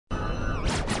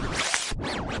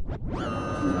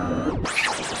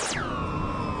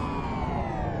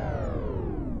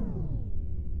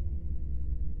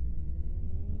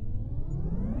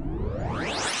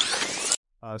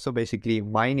So basically,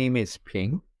 my name is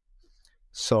Ping.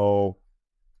 So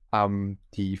I'm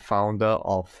the founder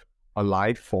of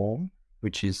Alive Form,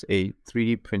 which is a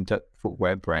 3D printed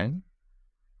footwear brand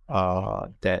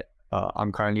that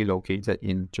I'm currently located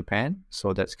in Japan.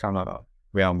 So that's kind of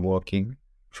where I'm working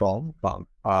from. But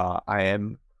I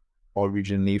am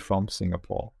originally from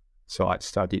Singapore. So I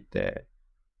studied there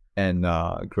and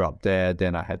grew up there.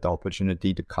 Then I had the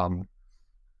opportunity to come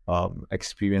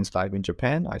experience life in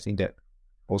Japan. I think that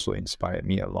also inspired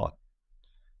me a lot.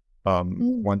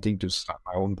 Wanting to start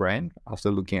my own brand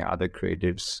after looking at other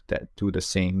creatives that do the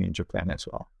same in Japan as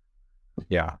well.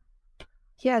 Yeah.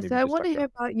 Yeah, Maybe so I to want start to hear there.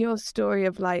 about your story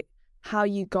of like how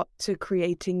you got to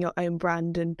creating your own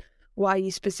brand and why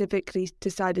you specifically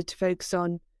decided to focus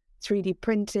on 3D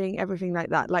printing, everything like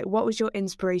that. Like, what was your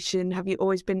inspiration? Have you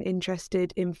always been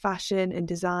interested in fashion and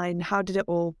design? How did it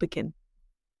all begin?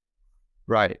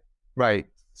 Right. Right.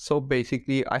 So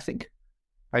basically, I think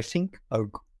a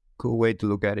good way to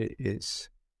look at it is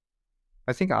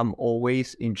I think I'm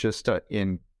always interested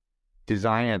in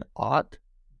design and art,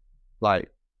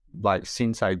 like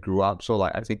since I grew up. So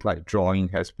like I think like drawing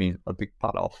has been a big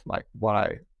part of like what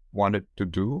I wanted to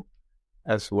do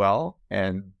as well.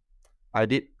 And I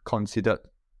did consider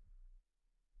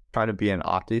trying to be an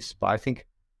artist, but I think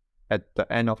at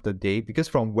the end of the day, because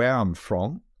from where I'm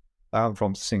from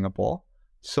Singapore,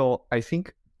 so I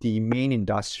think the main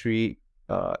industry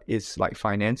is like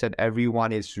finance, and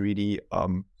everyone is really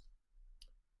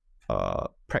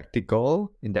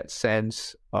practical in that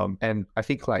sense. And I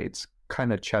think like it's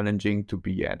kind of challenging to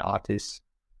be an artist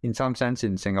in some sense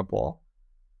in Singapore.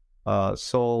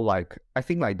 So like I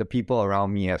think like the people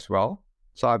around me as well.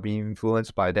 So I've been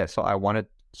influenced by that. So I wanted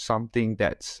something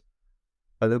that's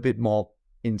a little bit more,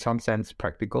 in some sense,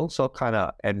 practical. So kind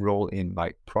of enroll in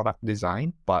like product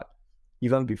design. But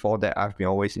even before that, I've been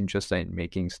always interested in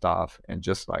making stuff and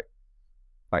just like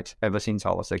ever since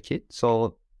I was a kid.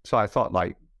 So I thought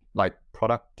like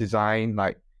product design,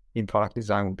 like in product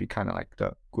design would be kind of like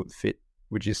the good fit,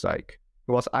 which is like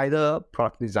it was either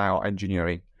product design or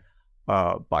engineering.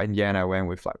 But in the end, I went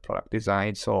with like product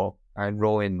design. So I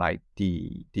enrolled in like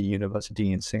the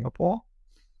university in Singapore.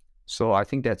 So I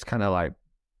think that's kind of like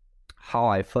how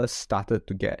I first started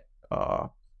to get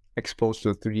exposed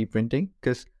to 3D printing.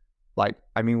 Because like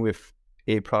I mean, with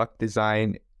a product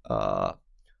design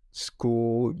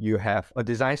school, you have a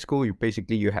design school.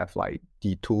 You have like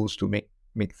the tools to make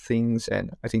things,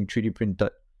 and I think 3D printer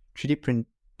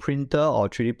or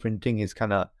 3D printing is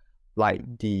kind of like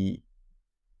the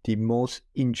most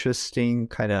interesting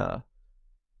kind of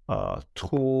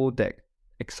tool that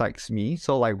excites me.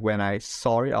 So like when I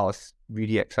saw it, I was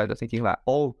really excited, thinking like,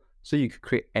 oh, so you could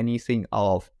create anything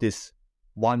out of this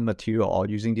one material, or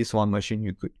using this one machine,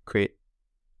 you could create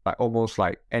like almost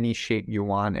like any shape you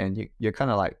want, and you're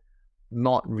kind of like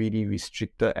not really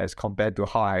restricted as compared to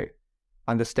how I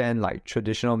understand like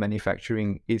traditional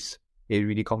manufacturing is a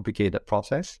really complicated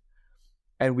process.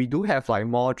 And we do have like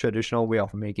more traditional way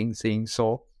of making things.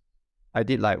 So I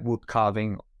did like wood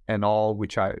carving and all,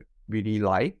 which I really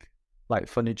like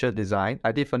furniture design.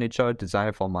 I did furniture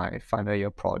design for my final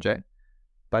year project.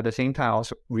 But at the same time, I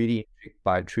was really intrigued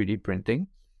by 3D printing.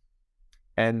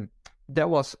 And that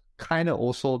was kind of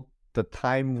also the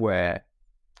time where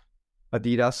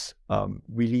Adidas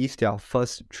released their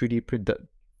first 3D printed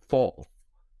for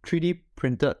 3D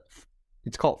printed.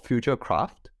 It's called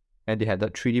Futurecraft, and they had the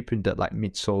 3D printed like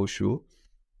midsole shoe,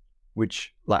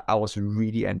 which like I was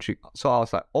really intrigued. So I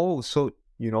was like, oh, so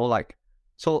like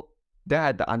so they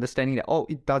had the understanding that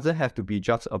it doesn't have to be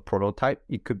just a prototype.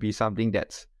 It could be something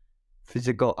that's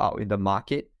physical out in the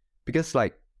market, because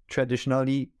like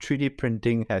traditionally 3D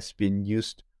printing has been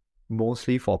used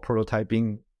mostly for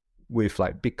prototyping with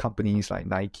like big companies like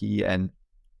Nike and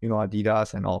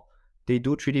Adidas and all. They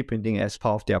do 3D printing as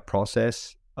part of their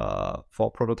process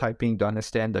for prototyping to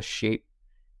understand the shape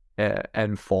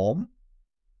and form,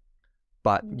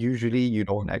 but usually you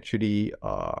don't actually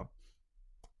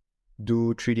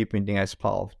do 3D printing as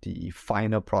part of the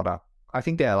final product. I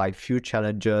think there are like few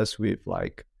challenges with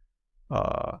like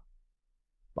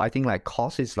I think like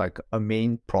cost is like a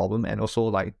main problem, and also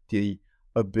like the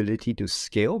ability to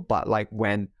scale. But like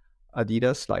when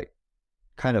Adidas like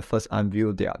kind of first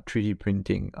unveiled their 3D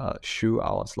printing shoe,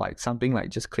 I was like something like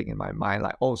just click in my mind,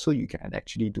 like, oh, so you can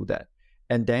actually do that.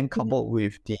 And then coupled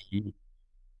with the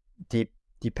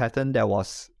the pattern that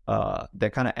was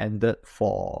that kind of ended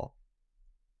for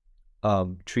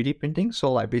 3D printing.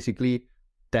 So like basically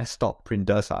desktop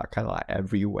printers are kind of like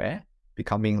everywhere,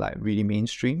 becoming like really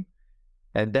mainstream,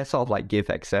 and that sort of like gave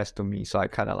access to me. So I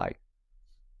kind of like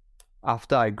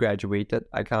after I graduated,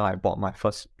 I kind of like bought my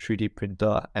first 3D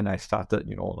printer, and I started,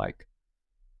 like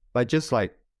just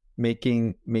like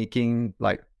making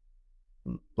like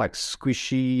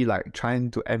squishy, like trying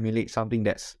to emulate something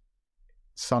that's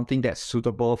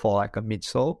suitable for like a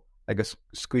midsole, like a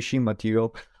squishy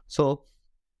material. So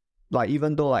like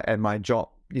even though like at my job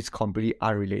it's completely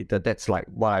unrelated, that's like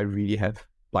what I really have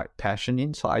like passion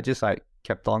in. So I just like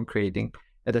kept on creating.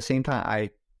 At the same time, I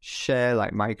share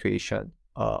like my creation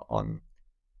on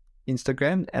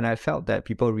Instagram, and I felt that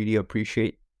people really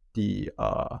appreciate the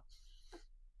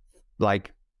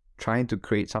like trying to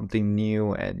create something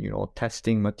new, and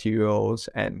testing materials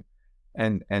and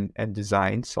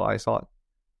design. So I thought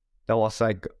that was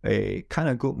like a kind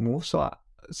of good move. So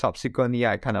subsequently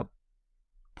I kind of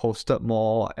posted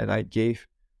more, and I gave,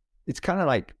 it's kind of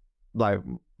like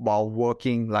while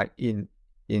working like in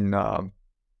the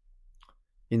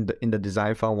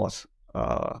design firm, was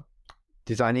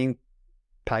designing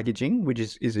packaging, which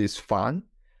is fun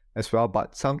as well.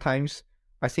 But sometimes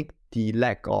I think the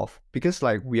lack of, because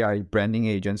like we are a branding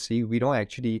agency,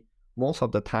 most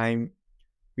of the time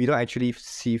we don't actually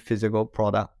see physical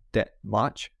product that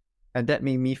much, and that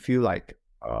made me feel like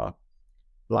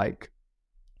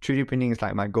 3D printing is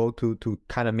like my go-to to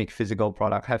kind of make physical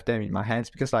product, have them in my hands,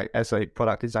 because like as a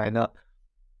product designer,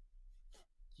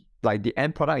 like the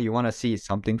end product you want to see is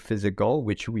something physical,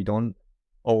 which we don't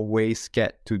always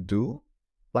get to do.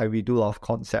 Like we do a lot of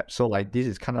concepts, so like this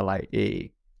is kind of like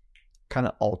a kind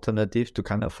of alternative to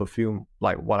kind of fulfill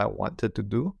like what I wanted to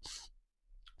do.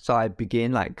 So I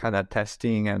began like kind of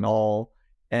testing and all,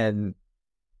 and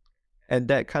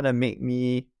that kind of made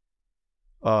me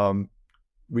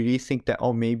really think that,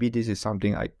 oh, maybe this is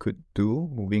something I could do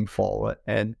moving forward.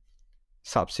 And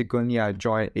subsequently I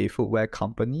joined a footwear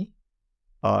company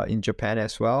in Japan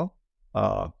as well,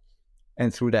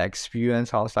 and through that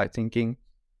experience I was like thinking,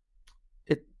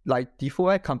 it like the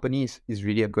footwear company is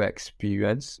really a good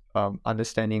experience,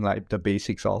 understanding like the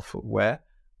basics of footwear.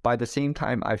 But at the same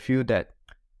time, I feel that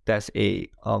there's a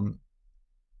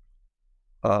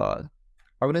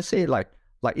I wouldn't say like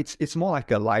it's more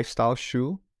like a lifestyle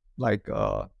shoe, like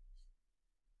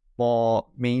more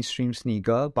mainstream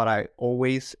sneaker, but I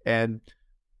always am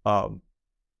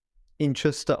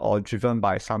interested or driven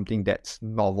by something that's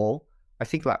novel. I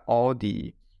think like all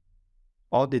the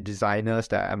designers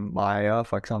that I admire,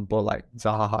 for example, like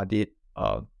Zaha Hadid,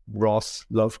 Ross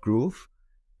Lovegrove,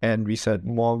 and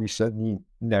more recently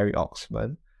Larry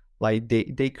Oxman, like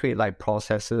they create like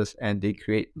processes, and they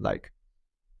create like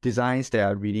designs that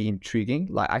are really intriguing.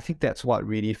 Like I think that's what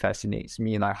really fascinates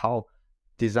me, like how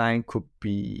design could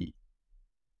be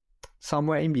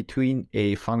somewhere in between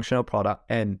a functional product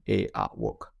and a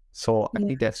artwork. So I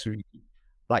think that's really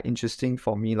like interesting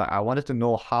for me. Like I wanted to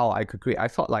know how I could create. I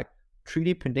thought like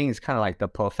 3D printing is kind of like the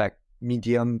perfect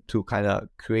medium to kind of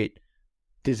create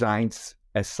designs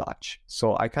as such.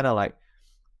 So I kind of like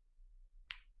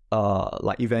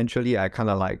eventually I kind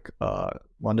of like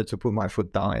wanted to put my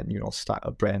foot down and start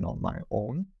a brand on my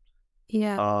own.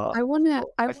 I wanna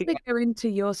go into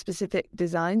your specific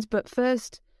designs, but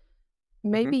first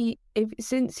maybe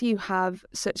since you have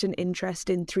such an interest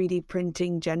in 3D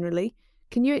printing generally,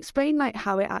 can you explain like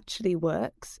how it actually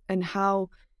works, and how,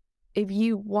 if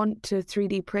you want to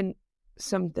 3D print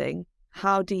something,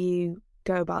 how do you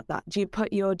go about that? Do you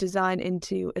put your design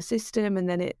into a system and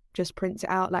then it just prints it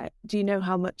out? Like, do you know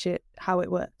how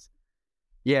it works?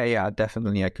 Yeah,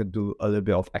 definitely. I could do a little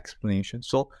bit of explanation.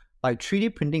 So like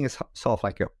 3D printing is sort of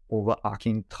like an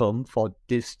overarching term for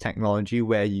this technology,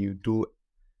 where you do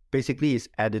basically is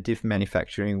additive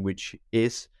manufacturing, which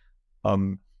is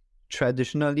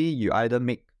traditionally you either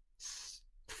make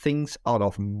things out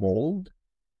of mold,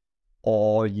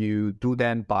 or you do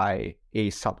them by a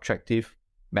subtractive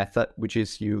method, which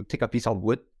is you take a piece of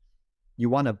wood, you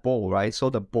want a bowl, right? So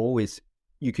the bowl is,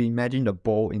 you can imagine the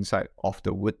bowl inside of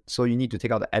the wood. So you need to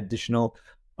take out the additional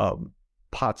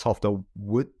parts of the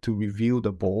wood to reveal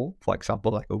the bowl, for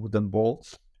example, like a wooden bowl.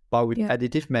 But with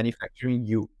additive manufacturing,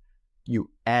 you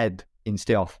add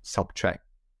instead of subtract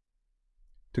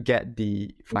to get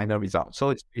the final result. So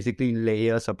it's basically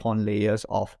layers upon layers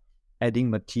of adding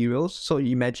materials. So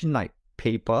you imagine like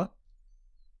paper,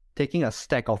 taking a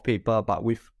stack of paper, but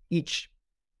with each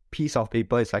piece of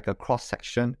paper is like a cross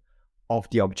section of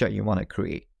the object you want to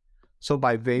create. So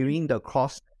by varying the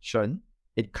cross section,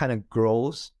 it kind of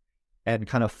grows and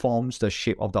kind of forms the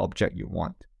shape of the object you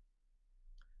want.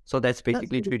 So that's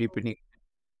basically 3D printing.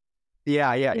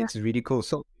 Yeah, it's really cool.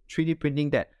 So 3D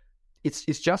printing, that it's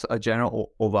just a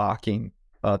general overarching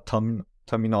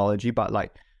terminology, but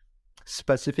like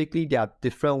specifically there are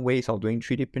different ways of doing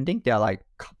 3D printing. There are like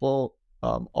a couple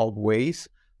of ways.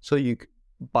 So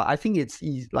but I think it's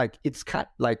easy, like it's kind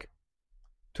like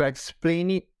to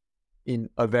explain it in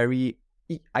a very,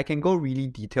 I can go really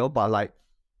detailed, but like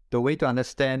the way to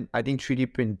understand, I think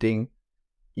 3D printing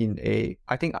in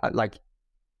I think like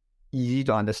easy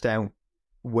to understand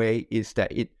way is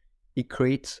that it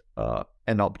creates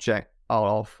an object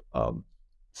out of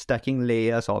stacking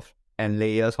layers of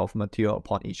material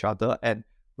upon each other. And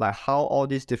like how all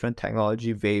these different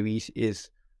technology varies is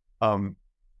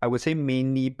I would say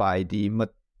mainly by the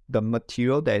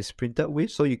material that is printed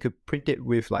with. So you could print it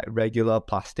with like regular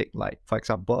plastic, like for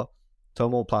example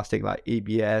thermoplastic like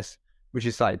ABS, which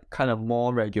is like kind of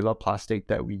more regular plastic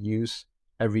that we use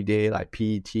every day, like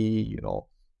PET,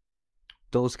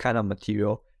 those kind of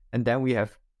material. And then we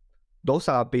have, those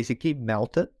are basically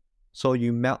melted. So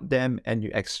you melt them and you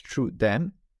extrude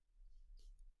them.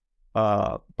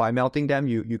 By melting them,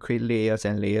 you create layers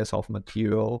and layers of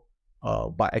material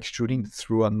by extruding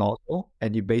through a nozzle,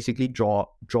 and you basically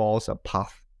draws a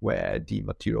path where the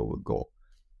material will go.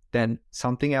 Then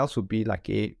something else would be like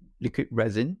a liquid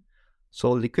resin.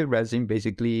 So liquid resin,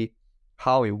 basically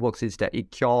how it works is that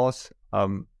it cures,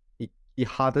 it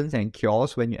hardens and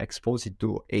cures when you expose it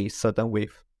to a certain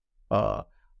wave, a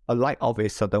light of a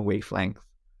certain wavelength.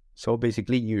 So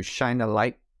basically you shine a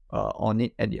light on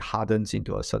it and it hardens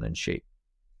into a certain shape.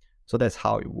 So that's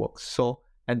how it works. So,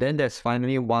 and then there's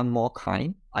finally one more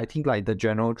kind. I think like the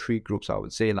general three groups, I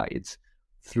would say like it's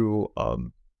through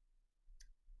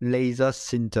laser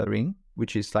sintering,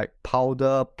 which is like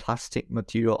powder plastic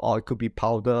material, or it could be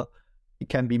powder, it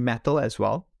can be metal as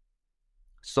well.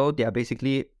 So they are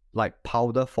basically like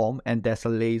powder form, and there's a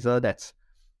laser that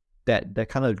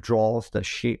kind of draws the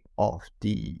shape of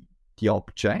the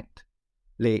object.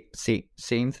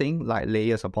 Same thing, like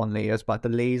layers upon layers, but the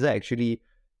laser actually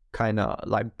kind of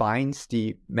like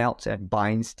melts and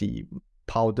binds the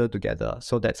powder together.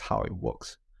 So that's how it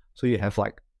works. So you have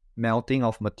like melting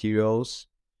of materials,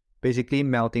 basically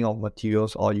melting of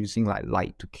materials, or using like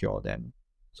light to cure them.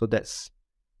 So that's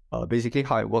basically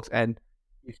how it works. And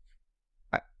if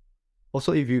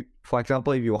you, for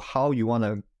example, how you want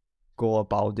to go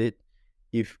about it,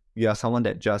 if you are someone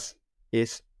that just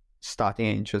is starting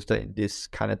and interested in this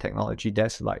kind of technology,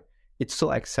 that's like, it's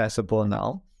so accessible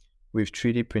now. With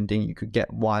 3D printing, you could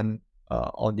get one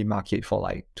on the market for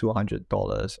like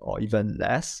 $200 or even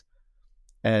less.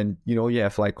 And, you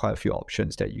have like quite a few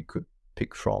options that you could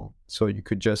pick from. So you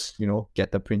could just,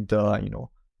 get the printer,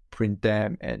 print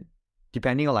them, and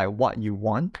depending on like what you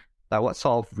want, like what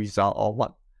sort of result or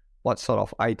what sort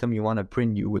of item you want to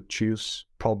print, you would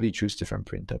probably choose different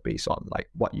printer based on like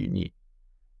what you need.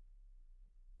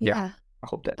 Yeah. I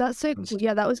hope that's so cool.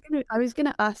 Yeah, I was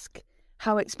gonna ask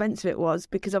how expensive it was,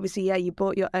 because obviously, yeah, you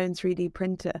bought your own 3D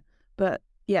printer, but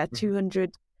yeah,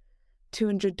 $200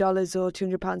 or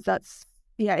 £200, that's,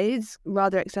 yeah, it is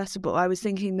rather accessible. I was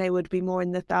thinking they would be more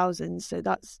in the thousands, so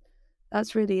that's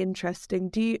really interesting.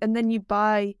 And then you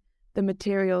buy the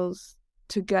materials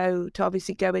to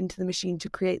obviously go into the machine to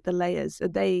create the layers. Are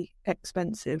they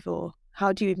expensive, or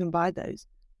how do you even buy those?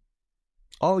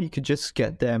 Oh, you could just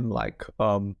get them like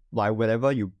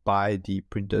whenever you buy the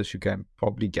printers, you can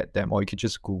probably get them, or you could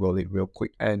just Google it real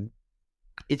quick, and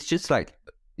it's just like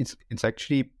it's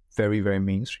actually very, very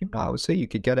mainstream. I would say you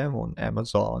could get them on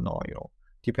Amazon, or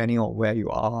depending on where you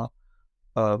are.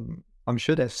 I'm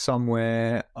sure there's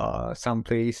somewhere,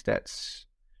 someplace that's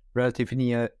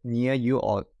relatively near you,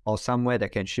 or somewhere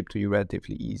that can ship to you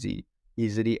relatively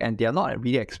easily, and they are not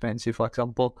really expensive. For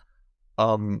example,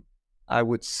 I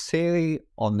would say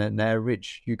on an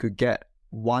average, you could get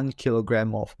 1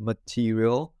 kilogram of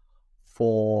material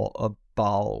for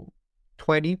about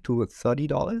 $20 to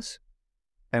 $30.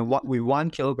 And with 1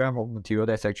 kilogram of material,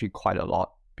 that's actually quite a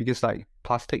lot, because like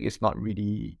plastic is not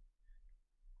really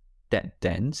that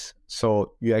dense.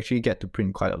 So you actually get to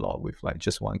print quite a lot with like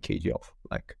just 1 kg of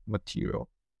like material.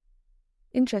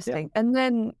 Interesting. Yeah. And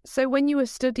then, so when you were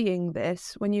studying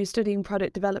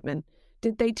product development,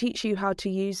 did they teach you how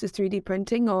to use the 3D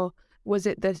printing, or was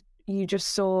it that you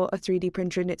just saw a 3D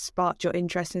printer and it sparked your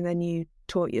interest and then you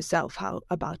taught yourself how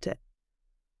about it?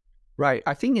 Right.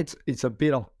 I think it's a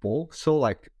bit of both. So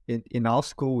like in our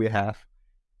school, we have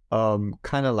kind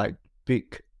of like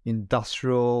big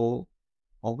industrial,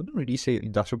 I wouldn't really say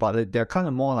industrial, but they're kind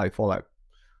of more like for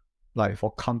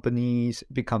for companies,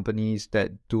 big companies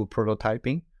that do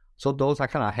prototyping. So those are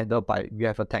kind of handled by, we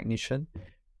have a technician.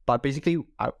 But basically,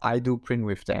 I do print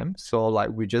with them. So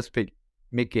like we just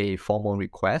make a formal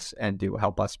request and they will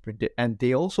help us print it. And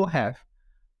they also have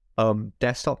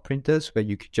desktop printers where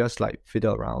you could just like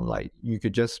fiddle around. Like you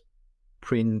could just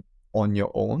print on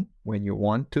your own when you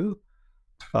want to.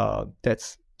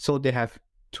 So they have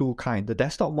two kind. The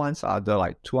desktop ones are the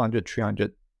like $200,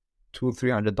 $300,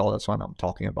 $300 one I'm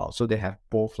talking about. So they have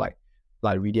both like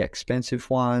really expensive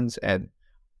ones and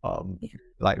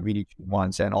like really cheap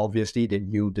ones, and obviously they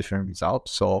yield different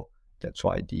results. So that's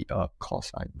why the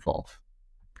costs are involved.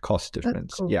 Cost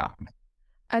difference, cool. yeah.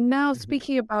 And now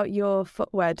speaking about your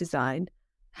footwear design,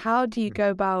 how do you go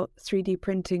about 3D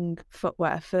printing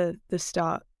footwear for the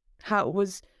start?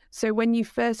 So when you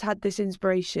first had this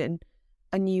inspiration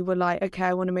and you were like, okay,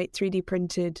 I want to make 3D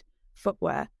printed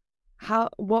footwear, how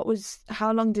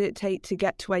long did it take to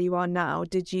get to where you are now?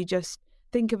 Did you just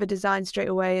think of a design straight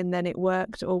away and then it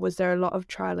worked, or was there a lot of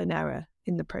trial and error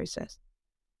in the process?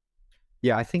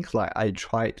 Yeah, I think like I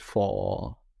tried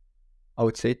for, I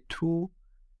would say 2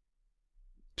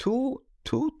 to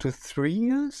 3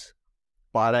 years,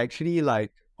 but actually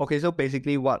like, okay, so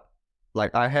basically what,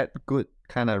 like I had good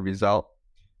kind of result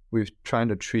with trying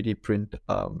to 3D print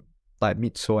like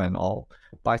midsole and all,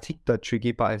 but I think the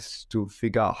tricky part is to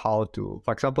figure out how to,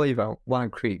 for example, if I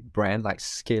want to create brand, like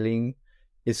scaling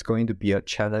is going to be a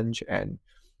challenge, and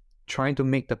trying to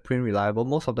make the print reliable,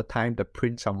 most of the time the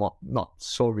prints are not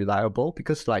so reliable,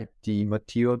 because like the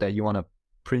material that you want to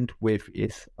print with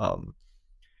is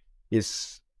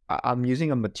I'm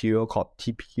using a material called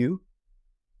TPU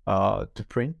to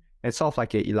print. It's sort of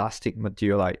like an elastic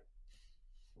material, like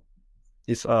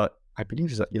it's I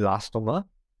believe it's an elastomer.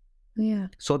 Yeah.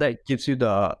 So that gives you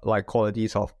the like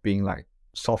qualities of being like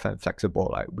soft and flexible,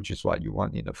 like which is what you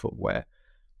want in the footwear.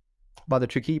 But the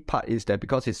tricky part is that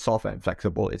because it's soft and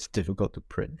flexible, it's difficult to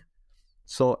print.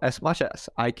 So as much as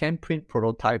I can print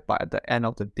prototype, but at the end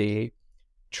of the day,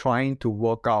 trying to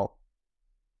work out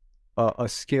a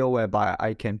scale whereby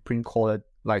I can print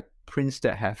prints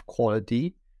that have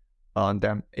quality, that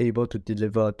I'm able to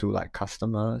deliver to like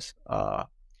customers,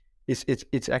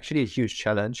 it's actually a huge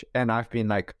challenge. And I've been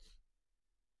like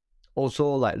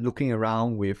also like looking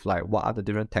around with like what are the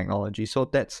different technologies. So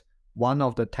that's one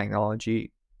of the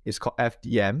technology is called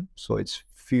FDM. So it's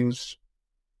fused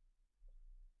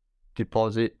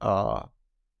deposit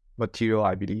material,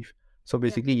 I believe. So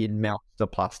basically it melts the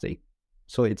plastic.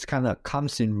 So it's kind of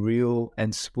comes in real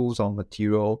and spools on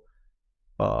material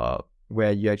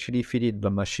where you actually feed it the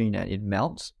machine and it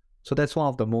melts. So that's one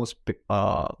of the most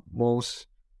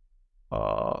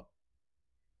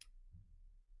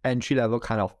entry level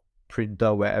kind of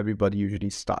printer where everybody usually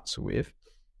starts with.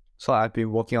 So I've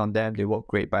been working on them. They work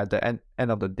great, but at the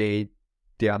end of the day,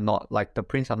 they are not, like, the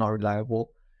prints are not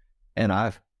reliable, and I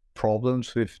have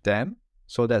problems with them.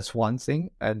 So that's one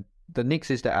thing. And the next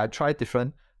is that I tried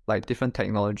different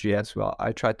technology as well.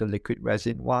 I tried the liquid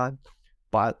resin one,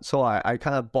 but so I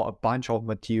kind of bought a bunch of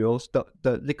materials.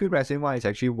 The liquid resin one is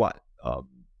actually what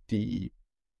the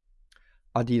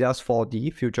Adidas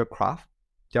 4D Futurecraft,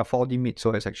 their 4D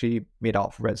midsole is actually made out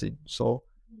of resin. So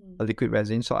a liquid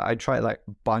resin. So I tried like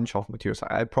a bunch of materials.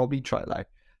 I probably tried like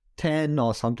 10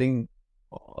 or something,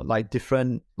 like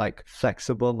different like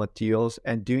flexible materials.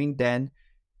 And doing then,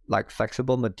 like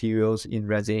flexible materials in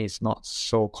resin is not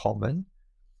so common.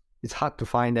 It's hard to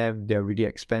find them. They're really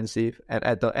expensive, and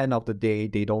at the end of the day,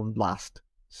 they don't last.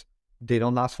 They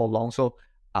don't last for long. So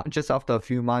just after a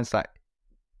few months, like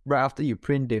right after you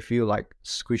print, they feel like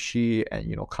squishy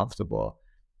and comfortable.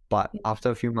 But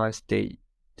after a few months, they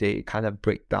kind of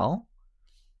break down.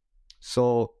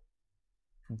 So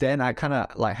then I kind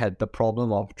of like had the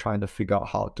problem of trying to figure out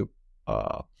how to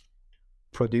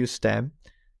produce them.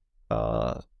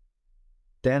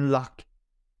 Then luck,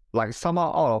 like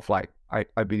somehow out of like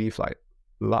I believe like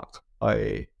luck,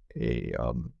 a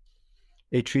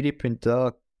 3D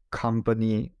printer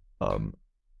company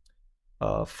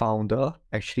founder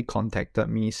actually contacted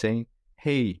me saying,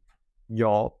 "Hey,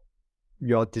 your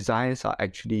designs are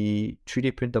actually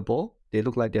 3D printable. They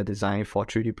look like they're designed for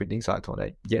 3D printing." So I told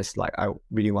them, yes, like I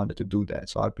really wanted to do that.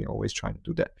 So I've been always trying to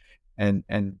do that. And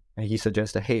he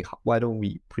suggested, hey, why don't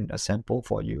we print a sample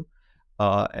for you?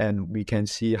 And we can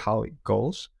see how it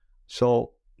goes.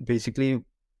 So basically,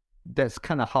 that's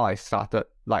kind of how I started.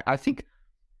 Like, I think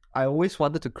I always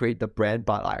wanted to create the brand,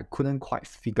 but I couldn't quite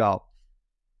figure out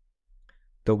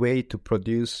the way to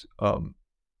produce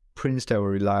prints that were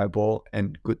reliable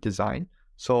and good design.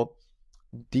 So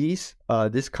this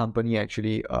company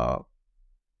actually kind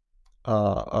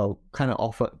of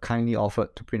kindly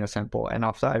offered to print a sample, and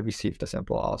after I received the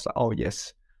sample, I was like, oh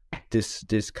yes, this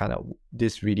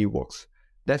really works.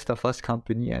 That's the first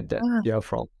company, and that they're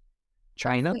from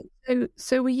China.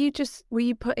 So were you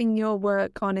putting your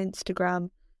work on Instagram,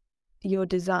 your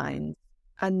designs,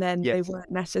 and then Yes. they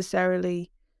weren't necessarily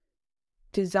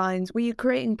designs? Were you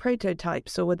creating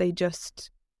prototypes, or were they just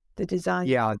the design?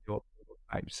 Yeah,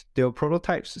 prototypes. They were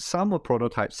prototypes. Some were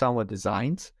prototypes, some were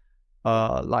designs.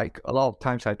 Like a lot of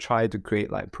times I try to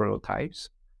create like prototypes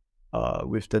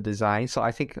with the design. So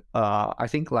I think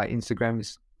like Instagram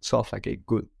is sort of like a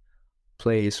good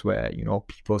place where, you know,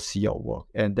 people see your work,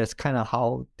 and that's kind of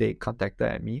how they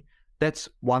contacted me. That's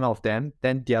one of them.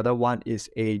 Then the other one is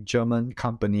a German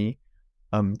company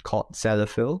called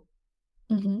Zellerfield.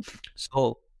 Mm-hmm.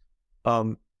 So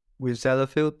with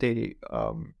Zellerfield,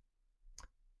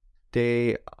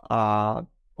 they are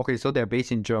okay. So they're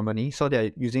based in Germany. So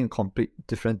they're using a complete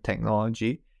different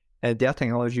technology, and their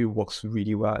technology works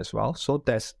really well as well. So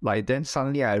that's like, then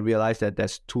suddenly I realized that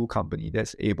there's two companies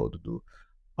that's able to do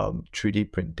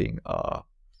 3D printing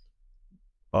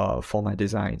for my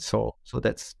design. So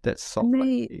that's sort And of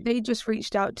like they just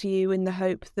reached out to you in the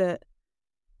hope that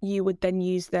you would then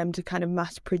use them to kind of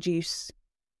mass produce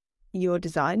your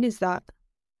design. Is that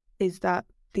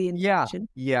the intention?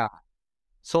 yeah.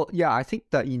 So yeah, I think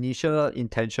the initial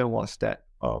intention was that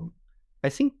I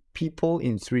think people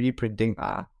in 3D printing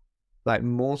are like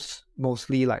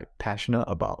mostly like passionate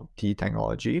about the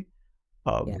technology,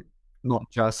 Yeah. not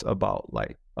just about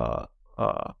like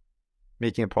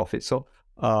making a profit. So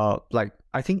like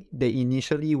I think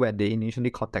when they initially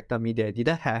contacted me, they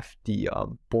didn't have the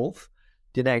both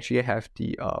didn't actually have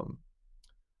the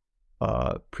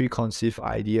preconceived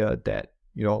idea that,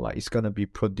 you know, like it's gonna be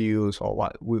produced or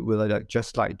what. We're like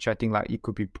just like chatting, like it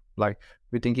could be like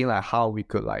we're thinking like how we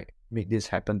could like make this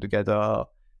happen together.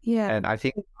 Yeah. And I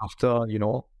think after, you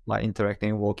know, like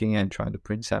interacting, working and trying to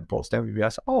print samples, then we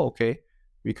realized, oh, okay,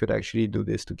 we could actually do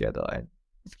this together, and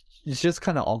it's just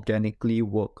kind of organically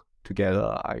work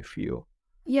together, I feel.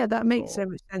 Yeah, that makes So so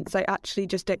much sense. Like actually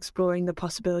just exploring the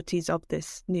possibilities of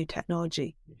this new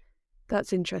technology.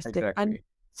 That's interesting. And exactly.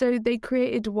 so they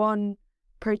created one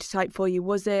prototype for you.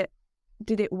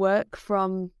 Did it work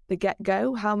from the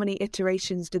get-go? How many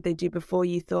iterations did they do before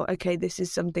you thought, okay, this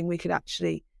is something we could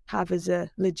actually have as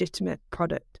a legitimate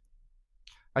product?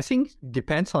 I think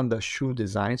depends on the shoe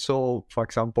design. So for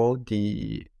example,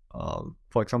 the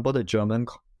German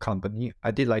company,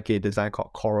 I did like a design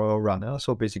called Coral Runner.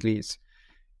 So basically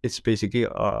it's basically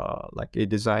like a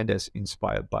design that's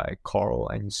inspired by coral,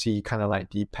 and you see kind of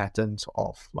like the patterns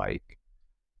of like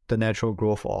the natural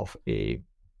growth of a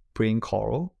brain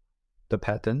coral, the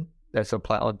pattern that's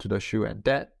applied onto the shoe. And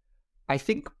that, I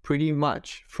think, pretty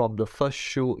much from the first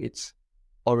shoe, it's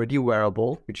already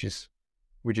wearable, which is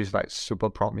like super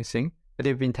promising. And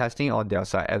they've been testing on their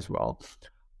side as well.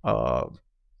 But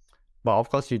of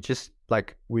course, you just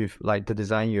like with like the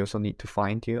design, you also need to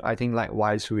fine tune. I think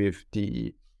likewise with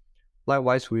the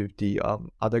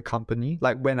other company.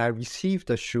 Like when I received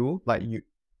the shoe,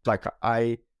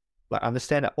 I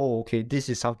understand that, oh, okay, this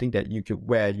is something that you could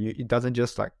wear. It doesn't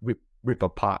just like rip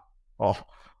apart,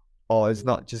 or it's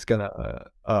not just gonna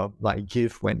like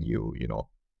give when you know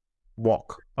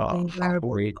walk Being wearable.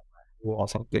 halfway or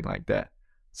something like that.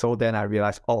 So then I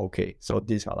realized, oh, okay, so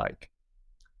these are like,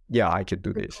 yeah, I can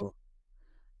do Very this. cool.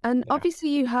 And Yeah, obviously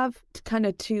you have kind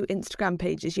of two Instagram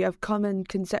pages. You have Common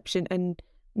Conception and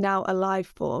now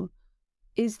Alive Form.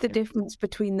 Is the yeah. difference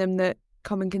between them that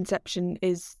Common Conception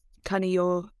is kind of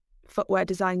your footwear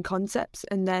design concepts,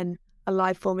 and then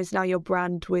Alive Form is now your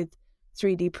brand with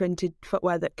 3D printed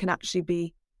footwear that can actually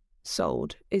be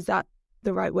sold? Is that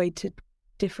the right way to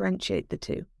differentiate the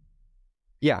two?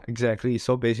 Yeah, exactly.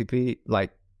 So basically,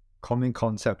 like common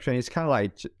conception, it's kind of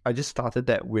like I just started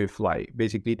that with like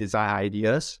basically design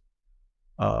ideas,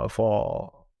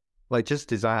 for like just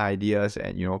design ideas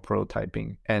and, you know,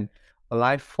 prototyping. And a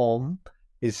life form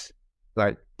is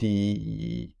like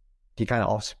the kind of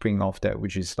offspring of that,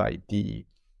 which is like the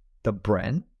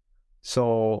brand.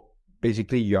 So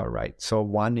basically, you are right. So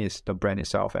one is the brand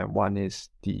itself, and one is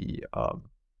the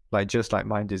like just like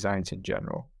my designs in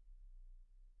general.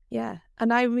 Yeah.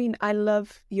 And I mean, I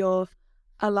love your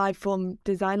Alive Form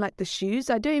design, like the shoes.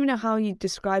 I don't even know how you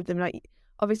describe them. Like,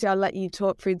 obviously, I'll let you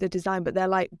talk through the design, but they're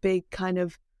like big, kind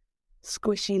of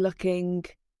squishy looking,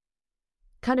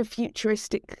 kind of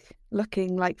futuristic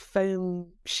looking, like foam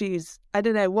shoes. I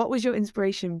don't know. What was your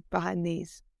inspiration behind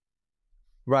these?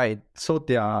 Right. So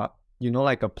they are, you know,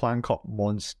 like a plant called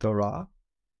Monstera.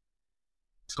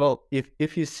 So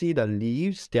if you see the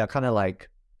leaves, they are kind of like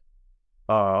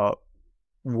uh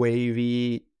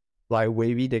wavy,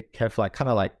 they have like kind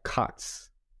of like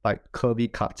cuts, like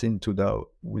curvy cuts into the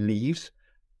leaves.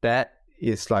 That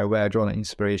is like where I draw the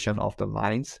inspiration of the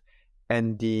lines.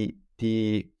 And the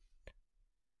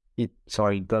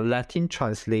Latin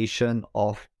translation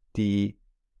of the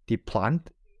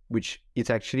plant, which it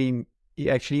actually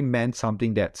meant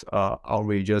something that's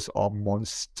outrageous or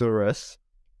monstrous.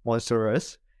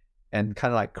 and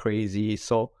kind of like crazy.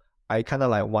 So I kind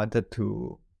of like wanted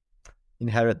to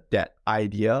inherit that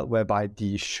idea whereby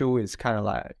the shoe is kind of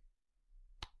like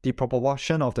the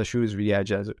proportion of the shoe is really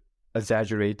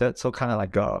exaggerated. So kind of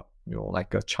like a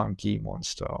like a chunky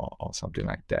monster or something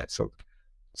like that. So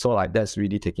like that's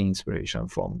really taking inspiration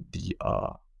from the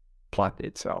plant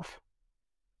itself.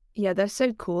 Yeah, they're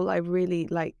so cool. I really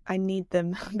I need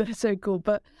them. They're so cool.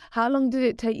 But how long did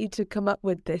it take you to come up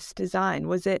with this design?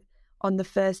 Was it on the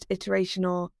first iteration,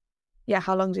 or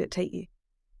how long did it take you?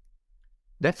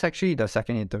 That's actually the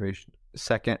second iteration.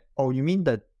 Oh, you mean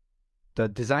the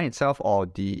design itself, or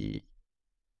the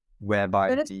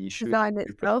whereby the design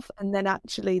itself, and then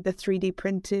actually the 3D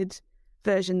printed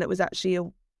version that was actually a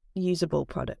usable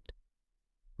product?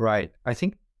 Right. I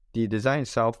think the design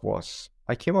itself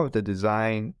I came up with the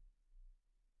design,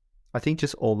 I think,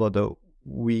 just over the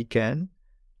weekend.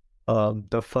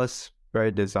 The first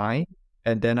very design,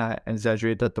 and then I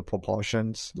exaggerated the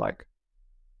proportions. Like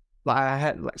I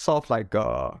had sort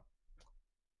of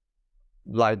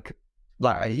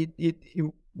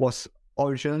it was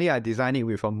originally I designed it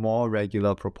with a more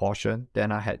regular proportion.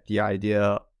 Then I had the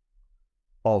idea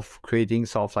of creating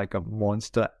sort of like a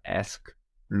monster-esque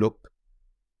look.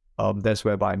 That's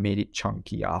whereby I made it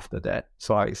chunky after that.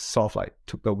 So I sort of like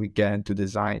took the weekend to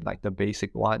design like the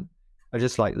basic one. I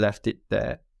just like left it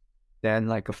there. Then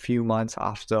like a few months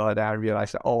after that, I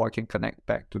realized that, I can connect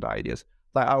back to the ideas.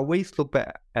 Like I always look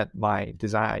back at my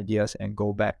design ideas and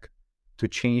go back to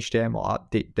change them or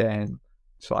update them.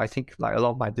 So I think like a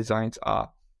lot of my designs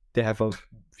they have a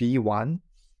V1,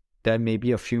 then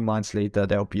maybe a few months later,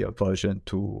 there'll be a version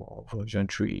 2 or version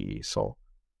 3. So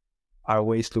I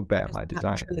always look back at my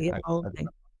design.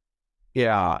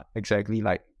 Yeah, exactly.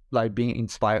 Like being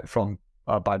inspired from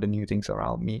by the new things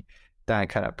around me. Then I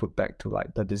kind of put back to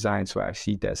like the designs where I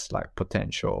see there's like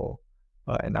potential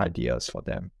and ideas for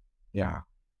them. Yeah.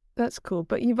 That's cool.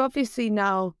 But you've obviously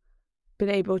now been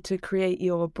able to create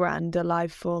your brand,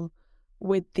 Aliveform,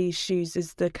 with these shoes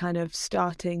as the kind of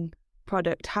starting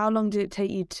product. How long did it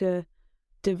take you to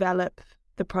develop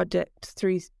the product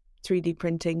through 3D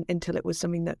printing until it was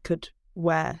something that could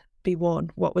be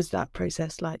worn? What was that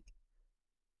process like?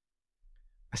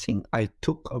 I think I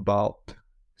took about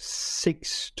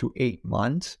 6 to 8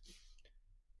 months.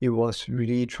 It was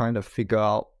really trying to figure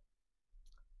out,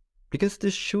 because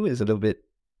this shoe is a little bit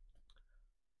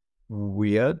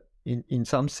weird in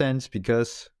some sense,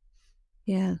 because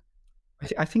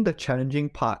I think the challenging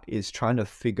part is trying to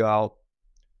figure out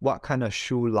what kind of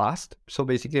shoe lasts. So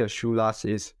basically a shoe last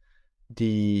is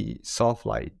the sort of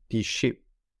like the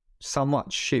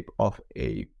somewhat shape of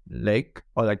a leg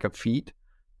or like a feet,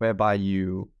 whereby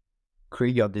you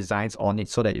create your designs on it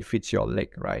so that it fits your leg,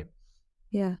 right?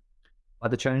 Yeah. But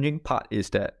the challenging part is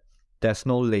that there's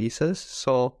no laces.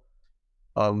 So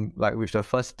like with the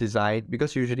first design,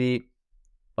 because usually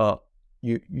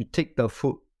you take the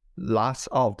foot last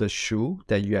out of the shoe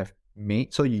that you have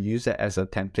made, so you use it as a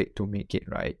template to make it,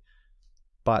 right?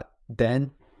 But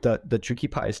then the tricky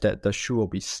part is that the shoe will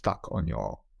be stuck on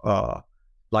your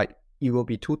like it will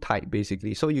be too tight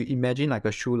basically. So you imagine like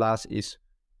a shoe last it's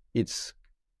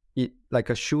like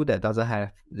a shoe that doesn't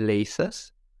have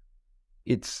laces.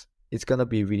 It's gonna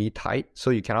be really tight,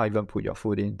 so you cannot even put your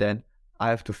foot in. Then I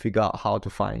have to figure out how to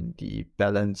find the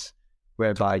balance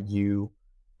whereby you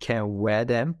can wear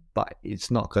them, but it's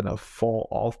not gonna fall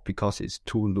off because it's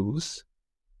too loose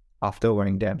after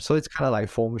wearing them. So it's kind of like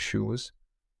foam shoes.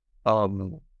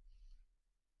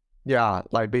 Yeah,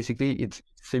 like basically it's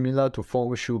similar to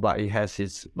foam shoe, but it has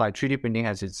its like 3D printing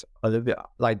has its a little bit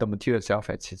like the material itself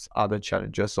has its other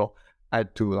challenges. So I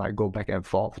had to like go back and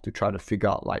forth to try to figure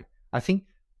out, like, I think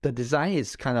the design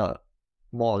is kind of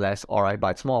more or less alright, but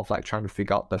it's more of like trying to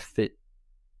figure out the fit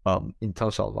in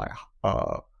terms of like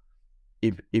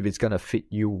if it's gonna fit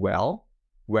you well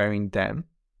wearing them.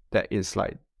 That is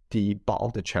like the part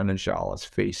of the challenge that I was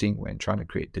facing when trying to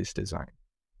create this design.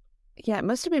 Yeah, it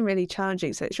must have been really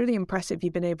challenging. So it's really impressive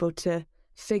you've been able to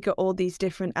figure all these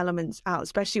different elements out,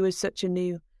 especially with such a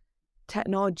new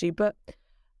technology. But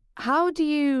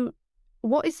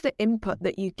what is the input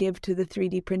that you give to the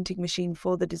 3D printing machine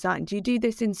for the design? Do you do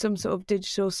this in some sort of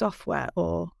digital software,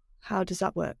 or how does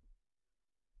that work?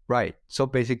 Right. So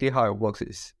basically how it works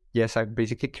is, yes, I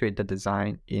basically create the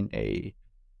design in a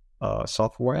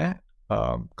software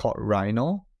called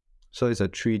Rhino. So it's a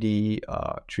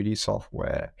 3D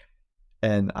software,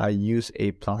 and I use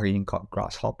a plugin called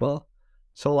Grasshopper.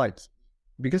 So like,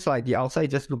 because like the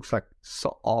outside just looks like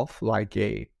sort of like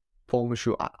a foam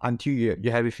shoe until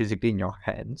you have it physically in your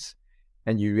hands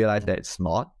and you realize that it's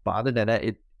not. But other than that,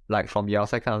 it like from the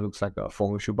outside kind of looks like a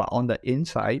foam shoe, but on the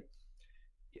inside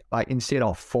like instead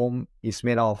of foam, it's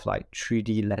made out of like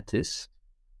 3D lattice.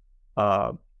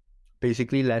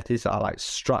 Basically lattice are like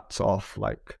struts of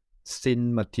like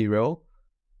thin material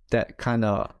that kind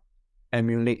of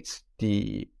emulates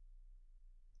the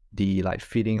like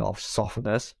feeling of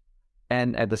softness,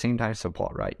 and at the same time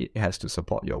support, right? It has to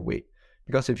support your weight,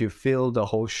 because if you fill the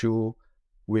whole shoe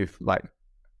with like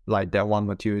that one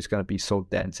material, is going to be so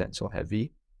dense and so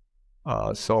heavy,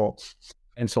 so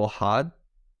hard.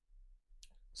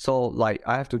 So like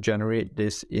I have to generate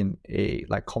this in a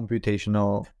like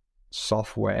computational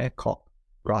software called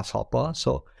Grasshopper.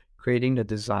 So creating the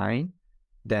design,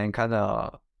 then kind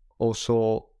of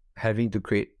also having to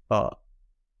create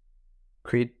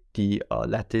the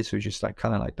lattice, which is like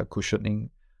kind of like the cushioning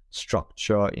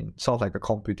structure in sort of like a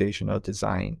computational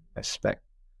design aspect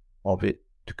of it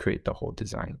to create the whole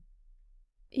design.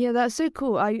 Yeah, that's so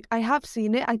cool. I have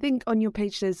seen it. I think on your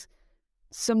page there's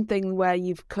something where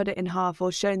you've cut it in half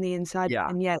or shown the inside. Yeah.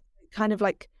 And yeah, kind of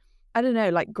like, I don't know,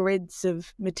 like grids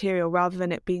of material rather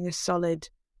than it being a solid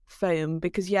foam,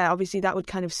 because yeah, obviously that would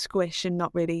kind of squish and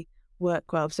not really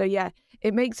work well. So yeah,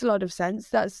 it makes a lot of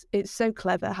sense. It's so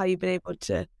clever how you've been able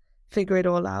to figure it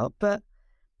all out. But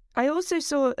I also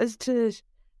saw, as to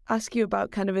ask you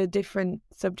about kind of a different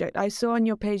subject, I saw on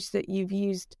your page that you've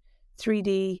used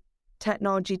 3D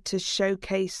technology to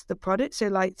showcase the product. So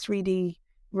like 3D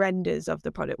renders of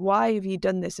the product. Why have you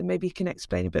done this? And maybe you can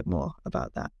explain a bit more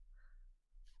about that.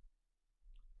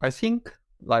 I think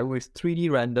like with 3D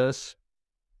renders,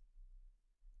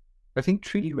 I think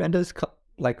 3D renders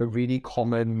like a really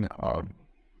common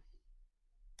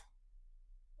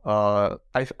I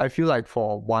feel like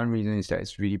for one reason is that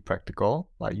it's really practical.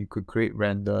 Like you could create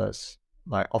renders,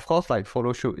 like of course like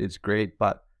Photoshop is great,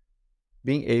 but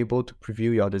being able to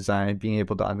preview your design, being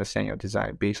able to understand your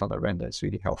design based on the render is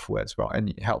really helpful as well, and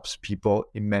it helps people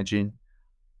imagine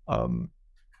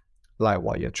like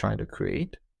what you're trying to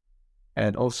create.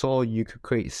 And also you could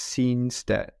create scenes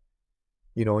that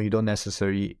you don't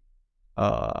necessarily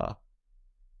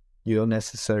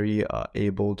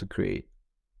able to create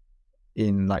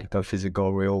in like the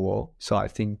physical real world. So I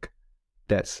think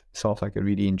that's sort of like a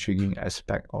really intriguing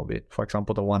aspect of it. For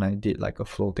example, the one I did, like a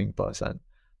floating person,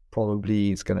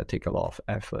 probably it's gonna take a lot of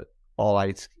effort, or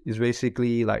like it's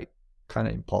basically like kind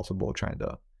of impossible trying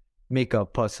to make a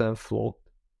person float.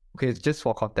 Okay, just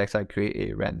for context, I create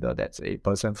a render that's a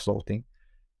person floating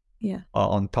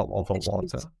on top of a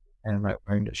water and like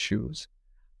wearing the shoes.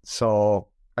 So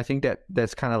I think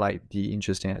that's kind of like the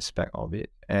interesting aspect of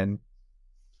it. And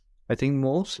I think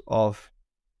I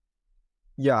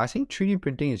think 3D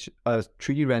printing is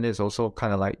 3D render is also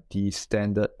kind of like the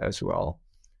standard as well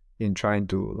in trying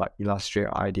to like illustrate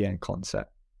idea and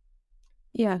concept.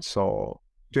 Yeah. So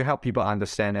to help people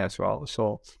understand as well.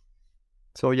 So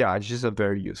yeah, it's just a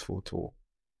very useful tool.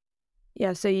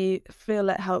 Yeah, so you feel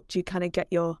it helped you kind of get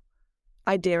your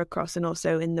idea across, and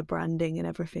also in the branding and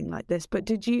everything like this. But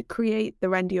did you create the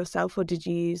render yourself, or did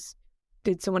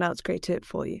someone else create it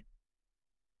for you?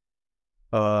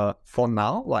 For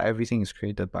now, like everything is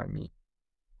created by me.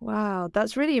 Wow,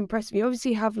 that's really impressive. You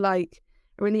obviously have like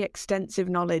a really extensive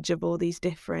knowledge of all these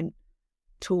different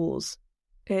tools.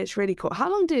 It's really cool.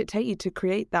 How long did it take you to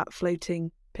create that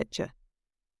floating picture?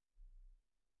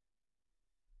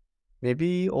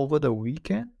 Maybe over the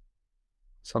weekend,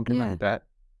 something like that.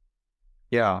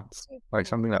 Yeah, like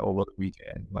something like over the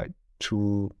weekend, like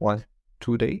 2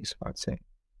 days, I'd say.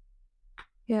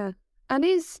 Yeah. And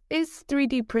is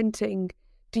 3D printing,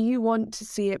 do you want to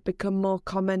see it become more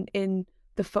common in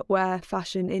the footwear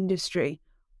fashion industry,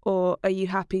 or are you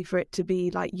happy for it to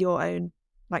be like your own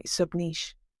like sub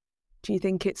niche? Do you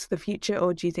think it's the future,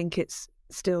 or do you think it's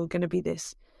still going to be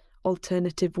this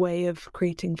alternative way of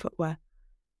creating footwear?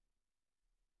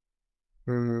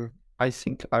 I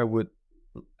think I would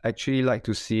actually like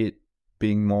to see it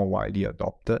being more widely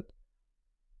adopted.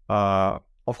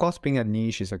 Of course, being a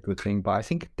niche is a good thing, but I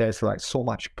think there's like so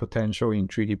much potential in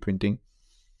 3D printing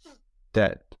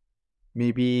that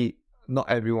maybe not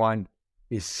everyone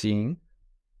is seeing.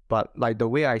 But like the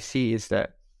way I see is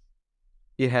that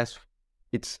it's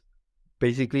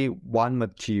basically one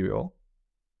material,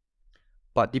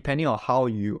 but depending on how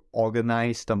you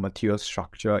organize the material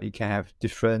structure, it can have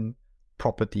different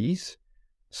properties.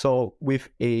 So with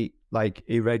a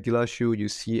regular shoe, you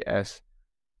see as,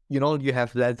 you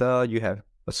have leather, you have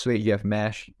a suede, you have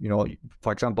mesh.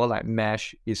 For example, like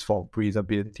mesh is for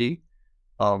breathability.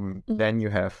 Then you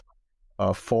have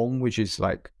foam, which is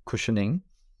like cushioning,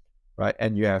 right?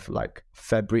 And you have like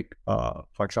fabric,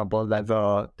 for example,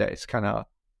 leather, that is kind of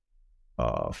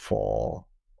for,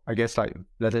 I guess, like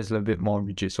leather is a little bit more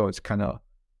rigid, so it's kind of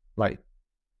like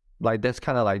like that's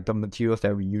kind of like the materials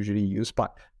that we usually use.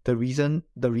 But the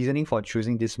reasoning for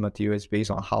choosing this material is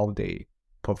based on how they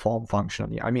perform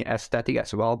functionally. I mean, aesthetic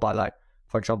as well, but like,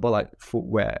 for example, like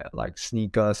footwear, like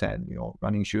sneakers and, you know,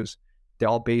 running shoes, they're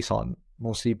all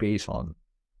mostly based on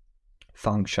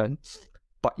function.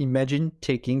 But imagine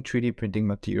taking 3D printing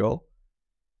material,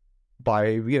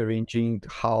 by rearranging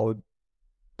how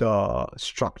the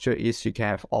structure is, you can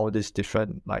have all these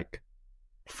different like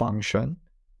function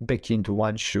baked into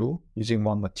one shoe using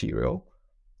one material.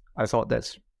 I thought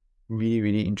that's really,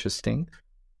 really interesting.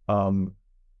 And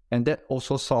that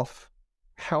also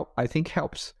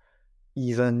helps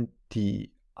even the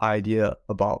idea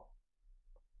about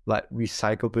like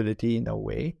recyclability in a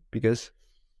way, because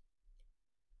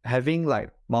having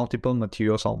like multiple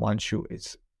materials on one shoe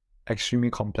is extremely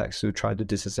complex to try to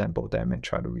disassemble them and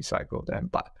try to recycle them.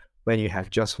 But when you have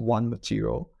just one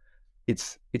material,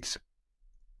 it's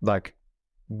like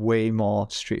way more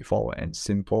straightforward and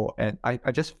simple. And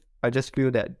I just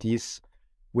feel that this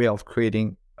way of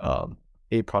creating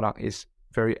a product is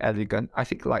very elegant. I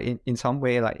think like in some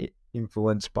way, like it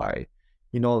influenced by,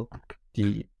 you know,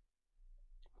 the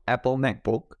Apple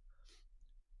MacBook.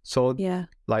 So Yeah.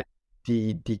 like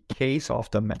the case of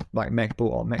the MacBook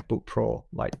or MacBook Pro,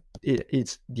 like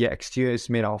it's the exterior is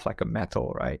made out of like a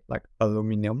metal, right? Like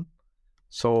aluminum.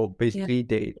 So basically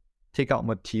they take out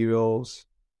materials,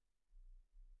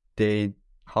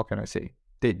 how can I say?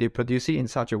 They produce it in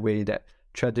such a way that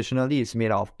traditionally it's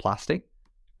made out of plastic.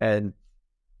 And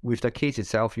with the case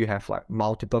itself, you have like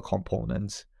multiple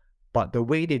components. But the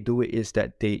way they do it is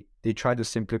that they try to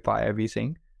simplify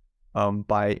everything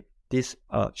by this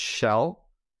shell.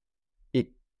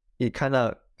 It kind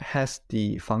of has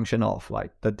the function of like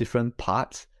the different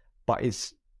parts, but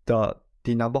it's the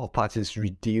number of parts is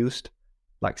reduced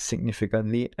like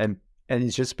significantly, and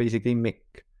it's just basically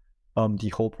make the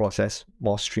whole process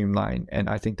more streamlined. And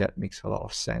I think that makes a lot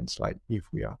of sense, like if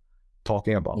we are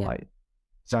talking about like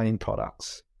designing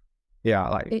products. Yeah,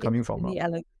 like coming from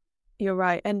you're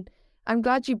right. And I'm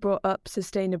glad you brought up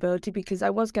sustainability, because I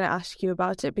was going to ask you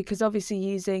about it, because obviously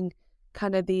using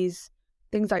kind of these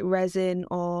things like resin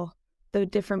or the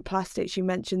different plastics you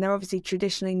mentioned, they're obviously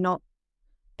traditionally not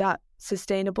that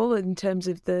sustainable in terms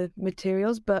of the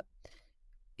materials. But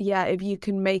yeah, if you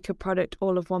can make a product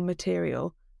all of one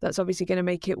material, that's obviously going to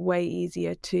make it way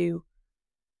easier to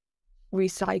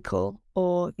recycle,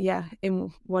 or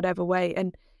in whatever way.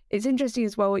 And it's interesting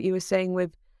as well what you were saying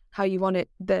with how you wanted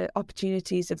the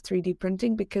opportunities of 3D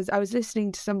printing, because I was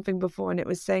listening to something before and it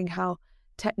was saying how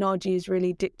technology is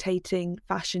really dictating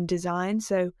fashion design.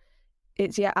 So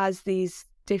it's as these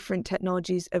different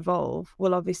technologies evolve,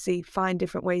 we'll obviously find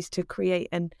different ways to create,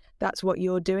 and that's what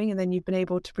you're doing. And then you've been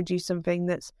able to produce something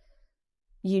that's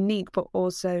unique but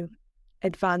also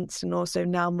advanced and also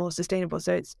now more sustainable.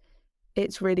 So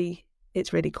it's really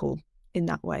cool in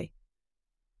that way.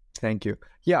 Thank you.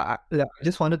 Yeah, I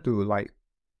just wanted to like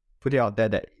put it out there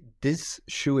that this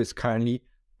shoe is currently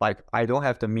like, I don't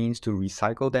have the means to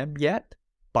recycle them yet,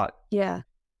 but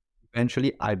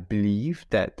eventually I believe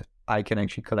that I can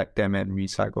actually collect them and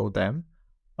recycle them.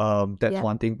 That's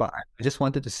one thing. But I just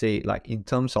wanted to say, like, in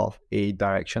terms of a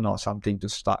direction or something to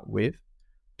start with,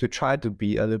 to try to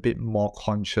be a little bit more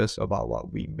conscious about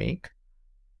what we make,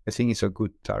 I think it's a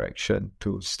good direction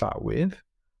to start with.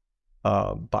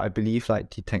 But I believe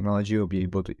like the technology will be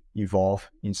able to evolve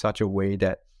in such a way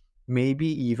that maybe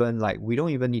even like we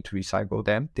don't even need to recycle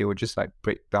them. They will just like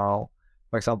break down.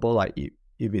 For example, like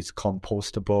if it's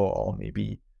compostable, or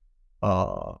maybe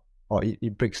or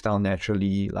it breaks down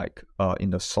naturally, like in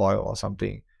the soil or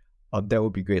something, that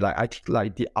would be great. Like I think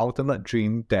like the ultimate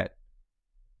dream that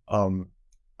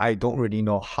I don't really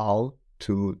know how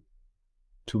to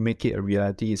make it a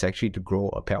reality is actually to grow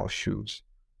a pair of shoes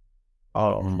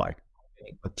out of like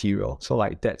material. So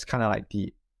like that's kind of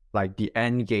like the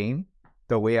end game,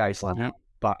 the way I see it.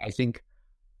 But I think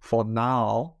for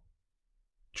now,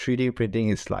 3D printing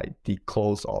is like the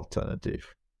close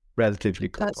alternative, relatively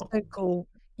close. That's so cool.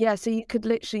 Yeah, so you could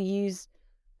literally use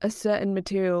a certain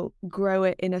material, grow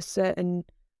it in a certain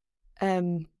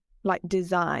like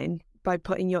design by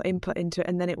putting your input into it,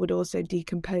 and then it would also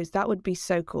decompose. That would be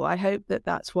so cool. I hope that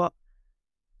that's what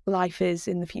life is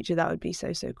in the future. That would be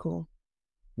so cool.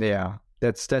 Yeah,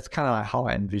 that's kind of like how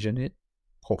I envision it,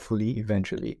 hopefully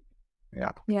eventually.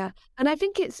 Yeah, and I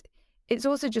think it's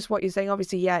also just what you're saying.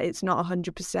 Obviously, it's not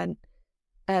 100%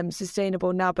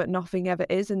 sustainable now, but nothing ever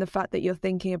is. And the fact that you're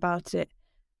thinking about it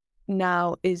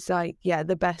now is like,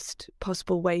 the best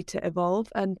possible way to evolve.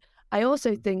 And I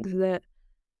also think that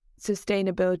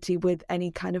sustainability with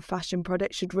any kind of fashion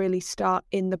product should really start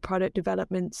in the product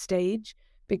development stage,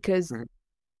 because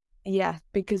Yeah,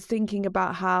 because thinking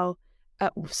about how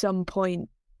at some point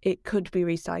it could be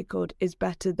recycled is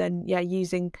better than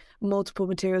using multiple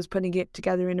materials, putting it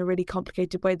together in a really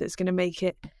complicated way that's going to make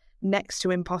it next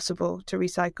to impossible to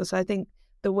recycle. So I think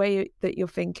the way that you're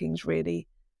thinking is really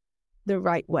the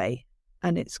right way,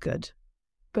 and it's good.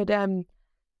 But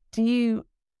do you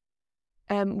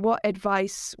what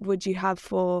advice would you have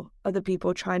for other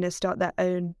people trying to start their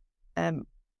own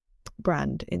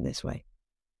brand in this way?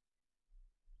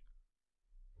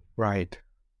 Right.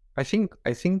 I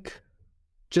think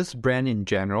just brand in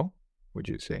general, would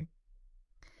you say?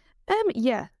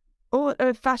 Yeah, or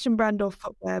a fashion brand or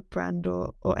footwear brand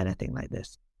or anything like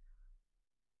this.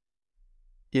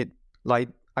 It like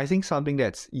I think something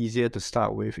that's easier to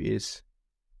start with is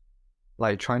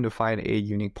like trying to find a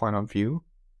unique point of view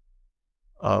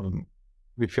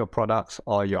with your products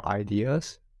or your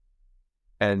ideas,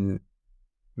 and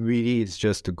really it's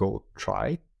just to go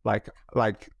try. Like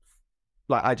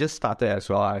I just started as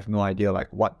well. I have no idea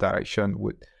like what direction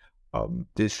would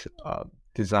this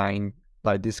design,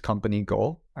 like this company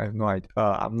go. I have no idea.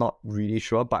 I'm not really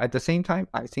sure, but at the same time,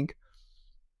 I think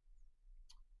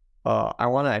I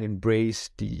want to embrace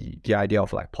the idea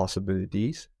of like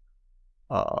possibilities.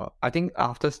 I think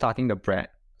after starting the brand,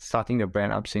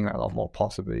 I'm seeing like a lot more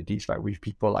possibilities, like with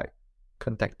people like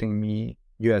contacting me,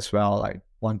 you as well, like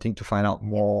wanting to find out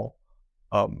more.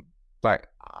 Like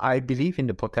I believe in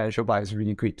the potential, but it's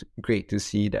really great to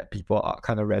see that people are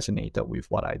kind of resonated with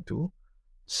what I do.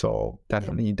 So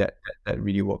definitely that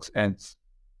really works. And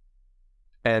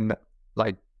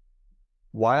like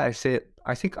why I said,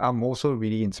 I think I'm also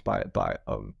really inspired by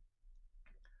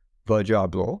Virgil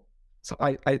Abloh. So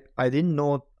I didn't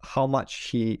know how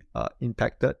much he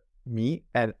impacted me,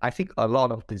 and I think a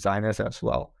lot of designers as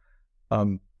well.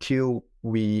 Till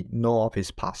we know of his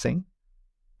passing,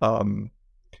 um,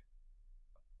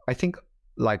 I think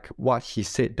like what he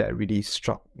said that really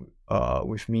struck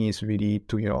with me is really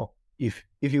to, you know, if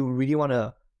you really want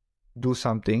to do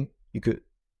something, you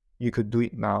could do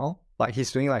it now. Like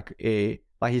he's doing like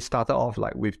he started off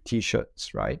like with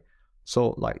t-shirts, right?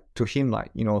 So like to him, like,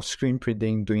 you know, screen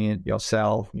printing, doing it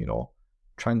yourself, you know,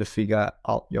 trying to figure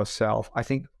out yourself. I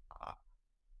think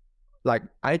like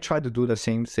I tried to do the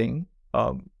same thing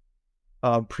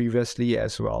previously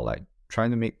as well, like trying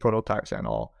to make prototypes and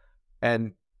all.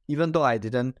 And even though I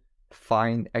didn't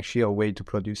find actually a way to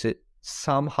produce it,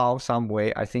 somehow, some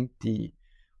way, I think the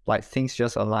like things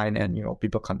just aligned, and you know,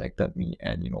 people contacted me,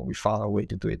 and you know, we found a way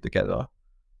to do it together.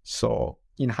 So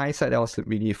in hindsight, that was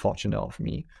really fortunate of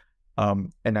me.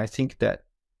 And I think that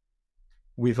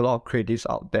with a lot of creatives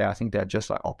out there, I think there are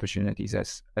just like opportunities,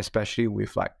 especially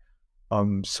with like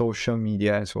social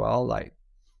media as well.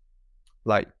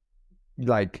 Like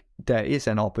there is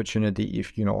an opportunity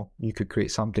if, you know, you could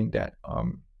create something that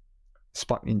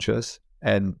spark interest,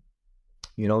 and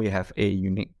you know, you have a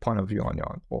unique point of view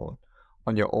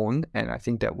on your own, and I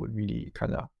think that would really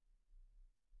kind of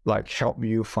like help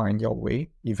you find your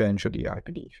way eventually, I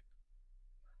believe.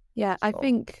 Yeah, So.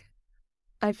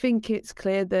 I think it's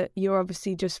clear that you're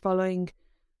obviously just following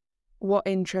what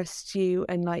interests you,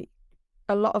 and like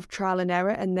a lot of trial and error,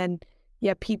 and then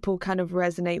people kind of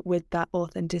resonate with that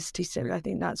authenticity. So I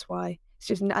think that's why it's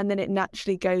just, and then it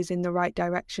naturally goes in the right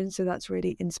direction. So that's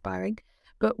really inspiring.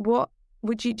 But what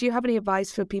do you have any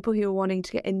advice for people who are wanting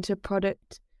to get into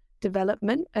product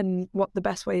development, and what the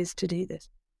best way is to do this?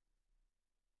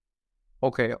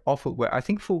 Okay, or footwear. I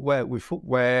think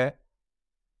footwear,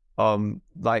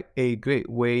 like a great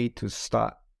way to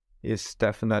start is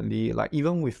definitely like,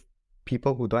 even with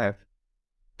people who don't have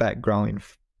background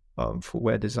in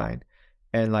footwear design,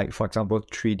 and like for example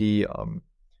 3D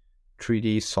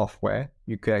software,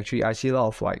 you could actually, I see a lot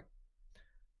of like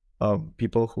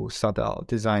people who started out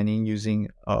designing using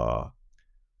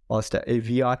what's that, a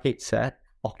VR headset,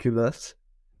 Oculus,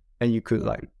 and you could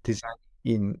like design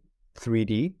in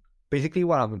 3D. Basically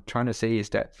what I'm trying to say is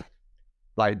that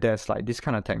like there's like this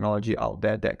kind of technology out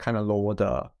there that kind of lower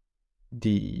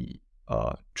the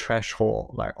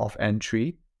threshold like of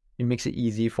entry. It makes it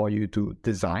easy for you to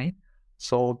design.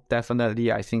 So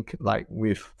definitely I think like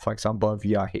with, for example, a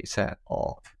VR headset,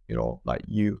 or you know, like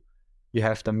you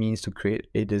have the means to create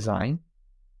a design.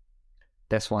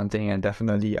 That's one thing. And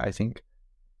definitely I think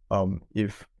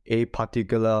if a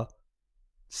particular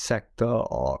sector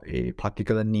or a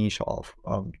particular niche of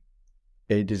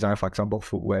a design, for example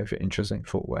footwear, if you're interested in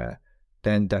footwear,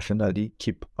 then definitely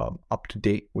keep up to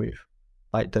date with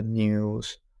like the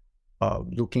news,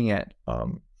 looking at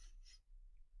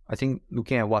I think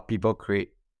looking at what people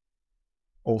create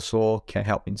also can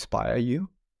help inspire you.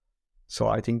 So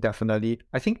I think definitely,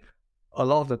 I think a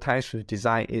lot of the times with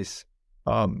design is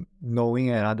knowing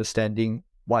and understanding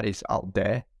what is out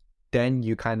there, then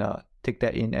you kind of take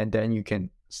that in, and then you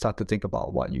can start to think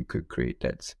about what you could create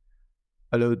that's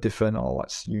a little different or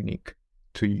what's unique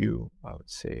to you, I would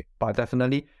say. But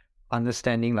definitely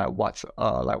understanding like what's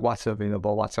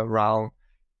available, what's around,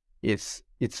 it's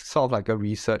sort of like a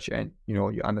research, and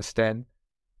you understand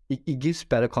it gives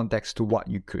better context to what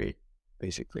you create,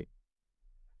 basically.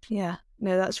 Yeah,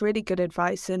 no, that's really good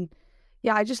advice. And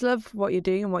yeah, I just love what you're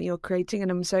doing and what you're creating, and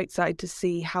I'm so excited to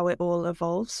see how it all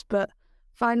evolves. But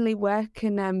finally, where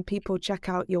can people check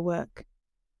out your work?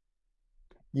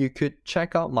 You could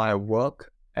check out my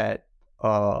work at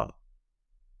my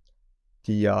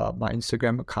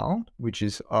Instagram account, which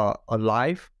is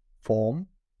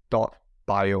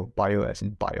aliveform.bio, bio as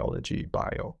in biology,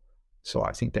 bio. So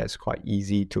I think that's quite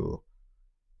easy to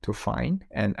find,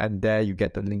 and there you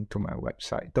get the link to my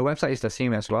website. The website is the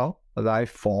same as well,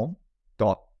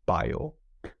 aliveform.bio.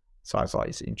 So I thought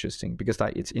it's interesting because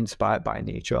like it's inspired by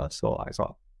nature. So I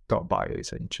thought .bio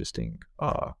is an interesting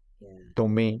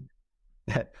domain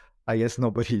that I guess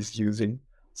nobody's using.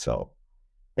 So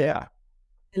yeah.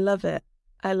 I love it.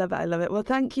 I love it. I love it. Well,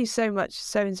 thank you so much.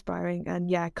 So inspiring. And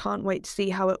yeah, I can't wait to see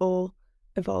how it all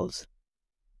evolves.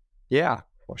 Yeah,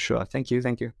 for sure. Thank you.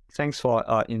 Thanks for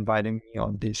inviting me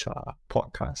on this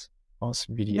podcast. I was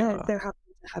really so happy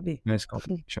to have you. Nice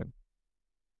conversation.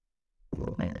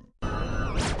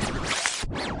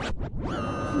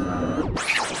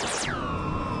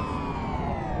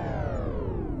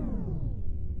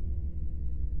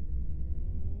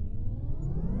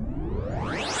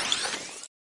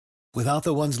 Without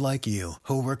the ones like you,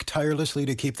 who work tirelessly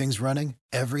to keep things running,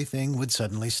 everything would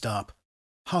suddenly stop.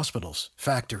 Hospitals,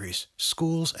 factories,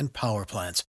 schools, and power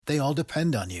plants, they all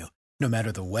depend on you. No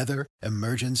matter the weather,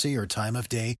 emergency, or time of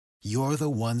day, you're the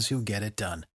ones who get it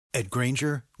done. At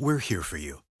Grainger, we're here for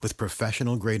you with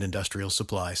professional-grade industrial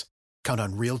supplies. Count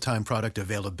on real-time product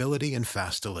availability and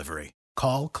fast delivery.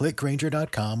 Call, click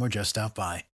Grainger.com, or just stop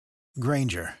by.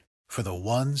 Grainger, for the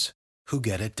ones who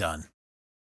get it done.